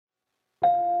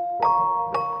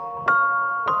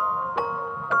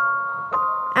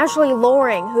Ashley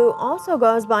Loring, who also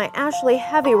goes by Ashley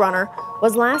Heavy Runner,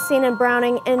 was last seen in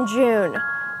Browning in June.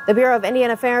 The Bureau of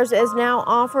Indian Affairs is now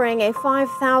offering a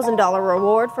 $5,000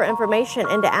 reward for information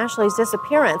into Ashley's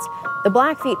disappearance. The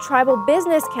Blackfeet Tribal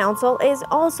Business Council is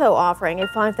also offering a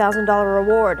 $5,000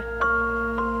 reward.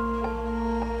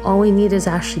 All we need is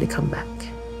Ashley to come back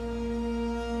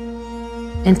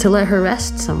and to let her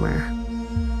rest somewhere.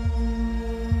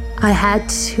 I had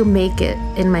to make it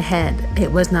in my head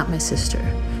it was not my sister,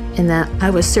 and that I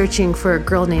was searching for a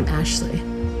girl named Ashley.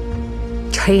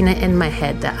 Train it in my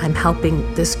head that I'm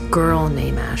helping this girl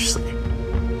named Ashley.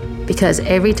 Because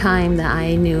every time that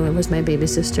I knew it was my baby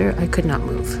sister, I could not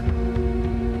move.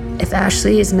 If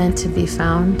Ashley is meant to be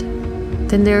found,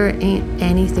 then there ain't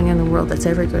anything in the world that's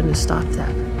ever going to stop that.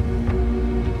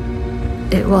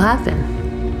 It will happen.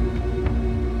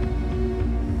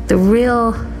 The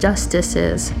real justice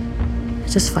is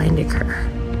just finding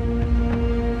her.